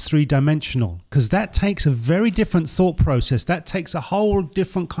do as three-dimensional, because that takes a very different thought process. That takes a whole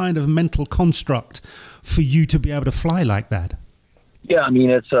different kind of mental construct for you to be able to fly like that. Yeah, I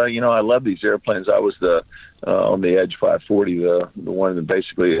mean, it's, I love these airplanes. I was on the Edge 540, the one that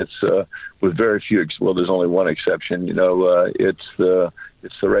basically it's with very few, there's only one exception,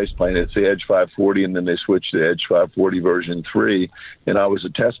 it's the race plane. It's the Edge 540, and then they switched to Edge 540 version 3. And I was a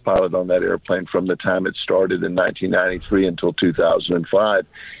test pilot on that airplane from the time it started in 1993 until 2005.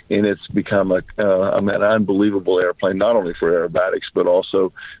 And it's become an unbelievable airplane, not only for aerobatics, but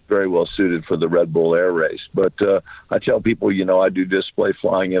also very well suited for the Red Bull Air Race. But I tell people, I do display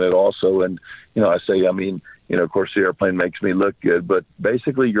flying in it also. And, I say, of course, the airplane makes me look good, but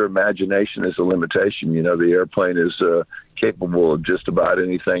basically your imagination is a limitation. The airplane is capable of just about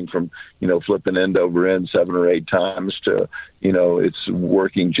anything from, flipping end over end 7 or 8 times to, its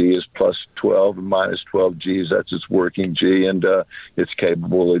working G is plus 12 and minus 12 Gs. That's its working G, and it's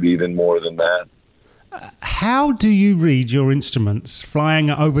capable of even more than that. How do you read your instruments flying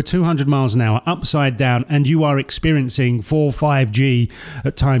at over 200 miles an hour, upside down, and you are experiencing 4, 5G,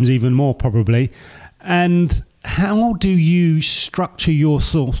 at times even more probably? And how do you structure your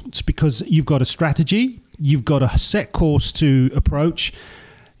thoughts? Because you've got a strategy, you've got a set course to approach,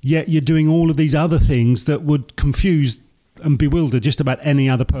 yet you're doing all of these other things that would confuse and bewilder just about any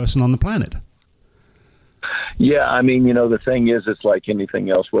other person on the planet. Yeah, I mean, the thing is, it's like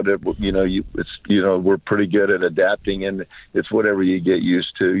anything else. Whatever, we're pretty good at adapting, and it's whatever you get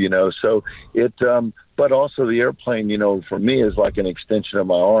used to, So it, but also the airplane, for me is like an extension of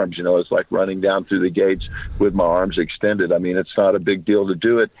my arms. It's like running down through the gates with my arms extended. I mean, it's not a big deal to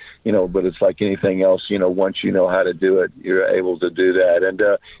do it, but it's like anything else. Once you know how to do it, you're able to do that. And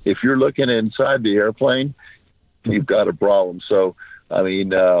if you're looking inside the airplane, you've got a problem. So. I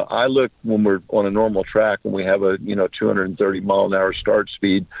mean, I look when we're on a normal track, when we have a, 230 mile an hour start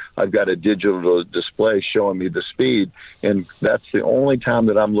speed, I've got a digital display showing me the speed. And that's the only time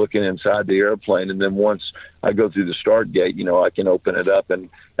that I'm looking inside the airplane. And then once I go through the start gate, I can open it up. And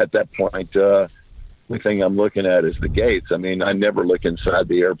at that point, the thing I'm looking at is the gates. I mean, I never look inside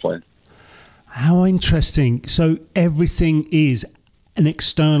the airplane. How interesting. So everything is an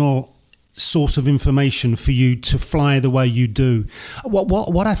external source of information for you to fly the way you do.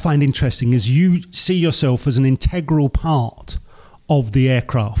 What I find interesting is you see yourself as an integral part of the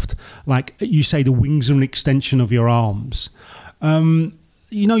aircraft. Like you say, the wings are an extension of your arms.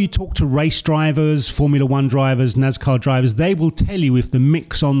 You talk to race drivers, Formula One drivers, NASCAR drivers. They will tell you if the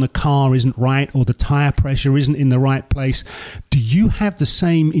mix on the car isn't right or the tire pressure isn't in the right place. Do you have the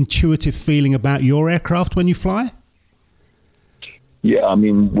same intuitive feeling about your aircraft when you fly? Yeah, I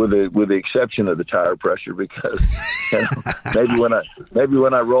mean, with the exception of the tire pressure, because maybe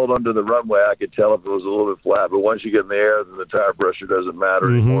when I rolled onto the runway, I could tell if it was a little bit flat. But once you get in the air, then the tire pressure doesn't matter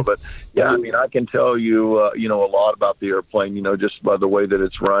anymore. But yeah, I mean, I can tell you, a lot about the airplane. Just by the way that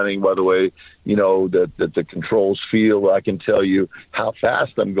it's running, by the way, that the controls feel. I can tell you how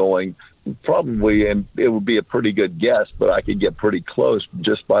fast I'm going. Probably, and it would be a pretty good guess, but I could get pretty close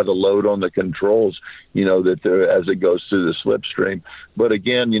just by the load on the controls, that there as it goes through the slipstream. But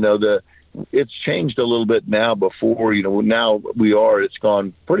again, it's changed a little bit now. Before, now it's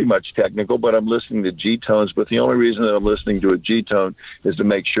gone pretty much technical, but I'm listening to G-tones. But the only reason that I'm listening to a G-tone is to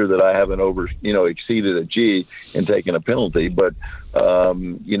make sure that I haven't exceeded a G and taken a penalty. But,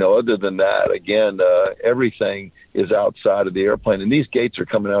 other than that, again, everything is outside of the airplane. And these gates are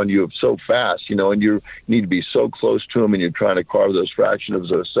coming on you so fast, and you need to be so close to them, and you're trying to carve those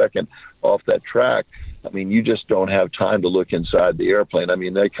fractions of a second off that track. I mean, you just don't have time to look inside the airplane. I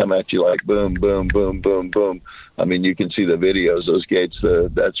mean, they come at you like boom, boom, boom, boom, boom. I mean, you can see the videos, those gates,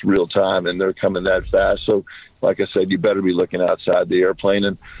 that's real time, and they're coming that fast. So, like I said, you better be looking outside the airplane.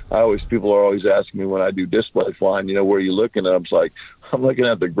 And people are always asking me when I do display flying, where are you looking at? I'm like, I'm looking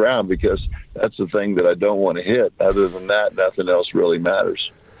at the ground because that's the thing that I don't want to hit. Other than that, nothing else really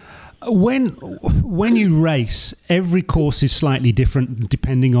matters. When you race, every course is slightly different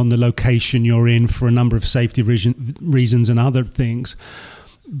depending on the location you're in for a number of safety reasons and other things.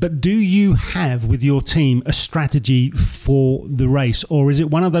 But do you have with your team a strategy for the race? Or is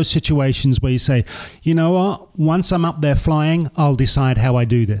it one of those situations where you say, you know what, once I'm up there flying, I'll decide how I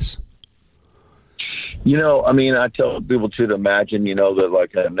do this? I mean, I tell people to imagine, that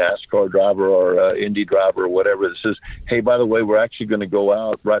like a NASCAR driver or an Indy driver or whatever that says, hey, by the way, we're actually going to go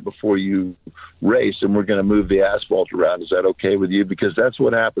out right before you race and we're going to move the asphalt around. Is that okay with you? Because that's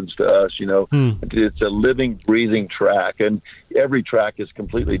what happens to us, It's a living, breathing track, and every track is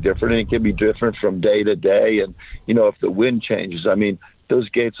completely different, and it can be different from day to day. And, if the wind changes, I mean, those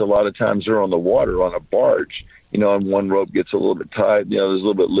gates a lot of times are on the water, on a barge. And one rope gets a little bit tight, there's a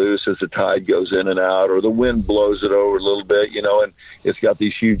little bit loose as the tide goes in and out, or the wind blows it over a little bit, and it's got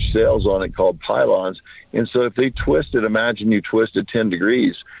these huge sails on it called pylons. And so if they twist it, imagine you twist it 10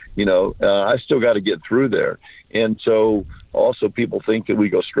 degrees, I still got to get through there. And so also people think that we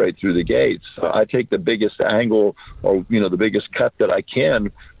go straight through the gates. I take the biggest angle or, the biggest cut that I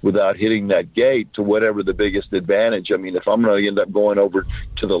can without hitting that gate to whatever the biggest advantage. I mean, if I'm going to end up going over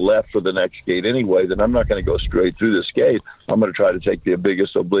to the left for the next gate anyway, then I'm not going to go straight through this gate. I'm going to try to take the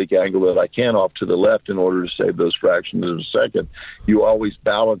biggest oblique angle that I can off to the left in order to save those fractions of a second. You always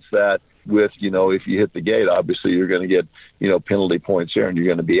balance that with, if you hit the gate, obviously you're going to get, penalty points there and you're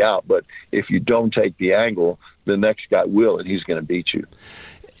going to be out. But if you don't take the angle, the next guy will, and he's going to beat you.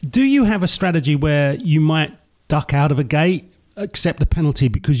 Do you have a strategy where you might duck out of a gate, accept the penalty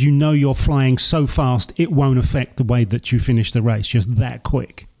because you're flying so fast it won't affect the way that you finish the race, just that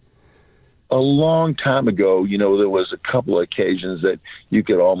quick? a long time ago, there was a couple of occasions that you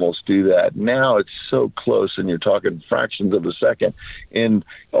could almost do that. Now it's so close, and you're talking fractions of a second. And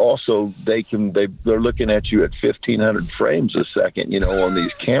also they're looking at you at 1,500 frames a second, on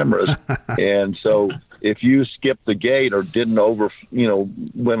these cameras. And so if you skipped the gate or didn't went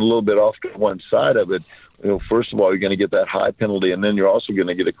a little bit off to one side of it, first of all, you're going to get that high penalty, and then you're also going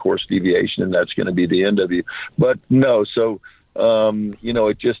to get a course deviation, and that's going to be the end of you. But no, so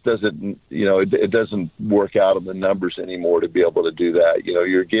it just doesn't, it doesn't work out of the numbers anymore to be able to do that.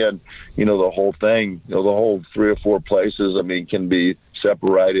 You're again, the whole thing, the whole 3 or 4 places, can be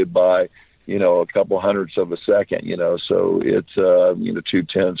separated by, a couple hundredths of a second, so it's,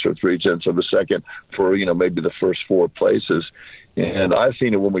 0.2 or 0.3 of a second for, maybe the first 4 places. And I've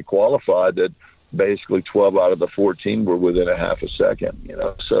seen it when we qualified that basically 12 out of the 14 were within a half a second,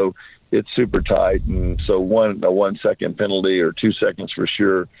 so it's super tight. And so a 1 second penalty or 2 seconds for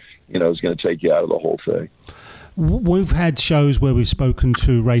sure, is going to take you out of the whole thing. We've had shows where we've spoken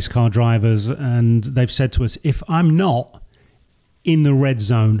to race car drivers, and they've said to us, if I'm not in the red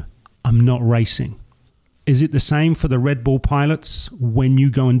zone, I'm not racing. Is it the same for the Red Bull pilots? When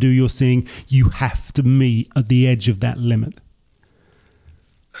you go and do your thing, you have to meet at the edge of that limit.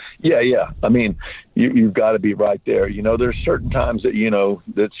 Yeah. You've got to be right there. There's certain times that,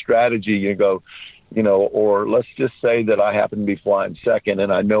 that strategy, you go, or let's just say that I happen to be flying second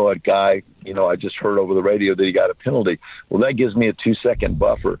and I know a guy, I just heard over the radio that he got a penalty. Well, that gives me a 2-second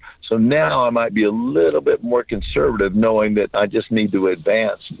buffer. So now I might be a little bit more conservative, knowing that I just need to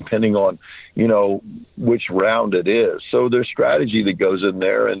advance depending on, which round it is. So there's strategy that goes in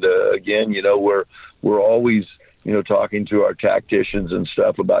there. And again, we're always, talking to our tacticians and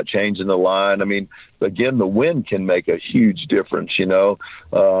stuff about changing the line. Again, the wind can make a huge difference,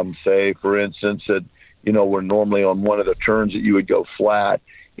 say, for instance, that, we're normally on one of the turns that you would go flat,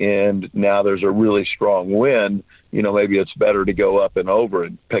 and now there's a really strong wind, maybe it's better to go up and over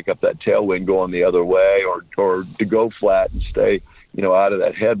and pick up that tailwind going the other way, or to go flat and stay, out of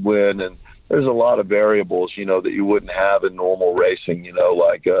that headwind. And there's a lot of variables, that you wouldn't have in normal racing,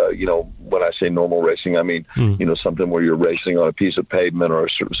 like, when I say normal racing, I mean, something where you're racing on a piece of pavement or a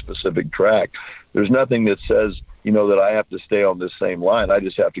certain specific track. There's nothing that says, that I have to stay on this same line. I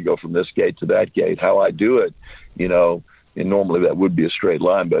just have to go from this gate to that gate. How I do it, and normally that would be a straight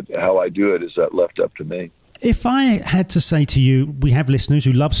line, but how I do it is left up to me. If I had to say to you, we have listeners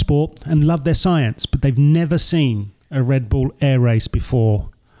who love sport and love their science, but they've never seen a Red Bull air race before,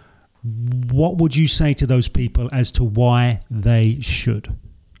 what would you say to those people as to why they should?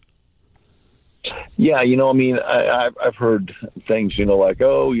 Yeah, I've heard things, like,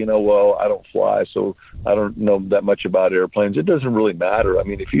 well, I don't fly, so I don't know that much about airplanes. It doesn't really matter.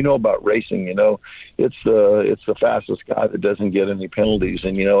 If you know about racing, it's the fastest guy that doesn't get any penalties,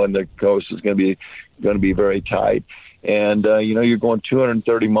 and and the coast is going to be very tight, and you're going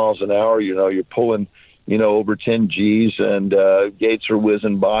 230 miles an hour. You're pulling, over 10 Gs, and gates are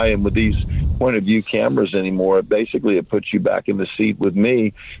whizzing by. And with these point of view cameras anymore, it puts you back in the seat with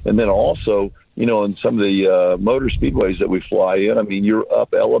me. And then also, in some of the motor speedways that we fly in, you're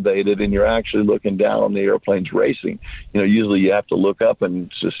up elevated and you're actually looking down on the airplanes racing. Usually you have to look up and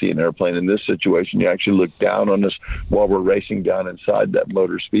to see an airplane. In this situation, you actually look down on us while we're racing down inside that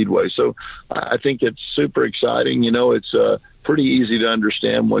motor speedway. So I think it's super exciting. It's pretty easy to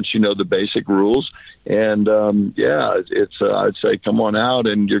understand once you know the basic rules. And it's I'd say come on out,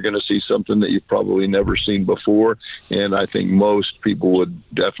 and you're going to see something that you've probably never seen before. And I think most people would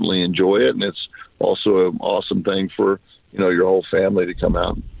definitely enjoy it. And it's also an awesome thing for your whole family to come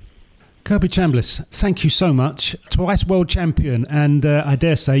out. Kirby Chambliss, thank you so much. Twice world champion, and I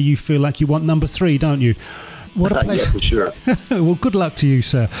dare say you feel like you want number 3, don't you? What a pleasure. Yeah, for sure. Well, good luck to you,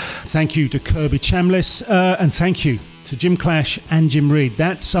 sir. Thank you to Kirby Chambliss, and thank you to Jim Clash and Jim Reed.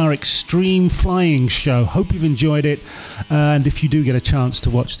 That's our Extreme Flying show. Hope you've enjoyed it. And if you do get a chance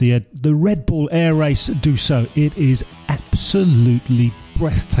to watch the Red Bull Air Race, do so. It is absolutely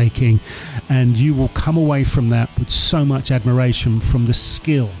breathtaking. And you will come away from that with so much admiration from the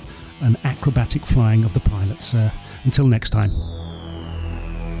skill and acrobatic flying of the pilots. Until next time.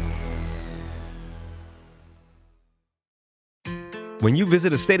 When you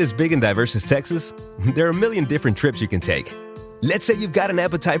visit a state as big and diverse as Texas, there are a million different trips you can take. Let's say you've got an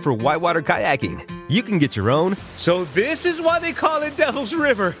appetite for whitewater kayaking. You can get your own, so this is why they call it Devil's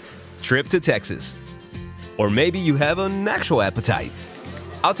River, trip to Texas. Or maybe you have an actual appetite.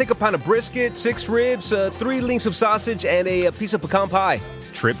 I'll take a pound of brisket, 6 ribs, 3 links of sausage, and a piece of pecan pie.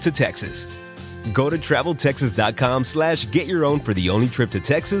 Trip to Texas. Go to TravelTexas.com/get your own for the only trip to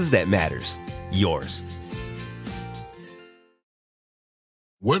Texas that matters. Yours.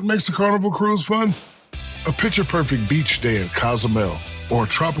 What makes a Carnival cruise fun? A picture-perfect beach day at Cozumel or a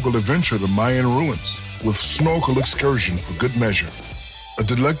tropical adventure to Mayan ruins with snorkel excursion for good measure. A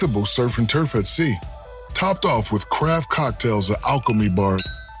delectable surf and turf at sea, topped off with craft cocktails at Alchemy Bar.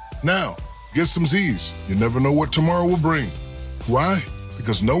 Now, get some Z's. You never know what tomorrow will bring. Why?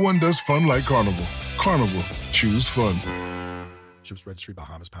 Because no one does fun like Carnival. Carnival. Choose fun. Ships Registry,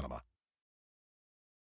 Bahamas, Panama.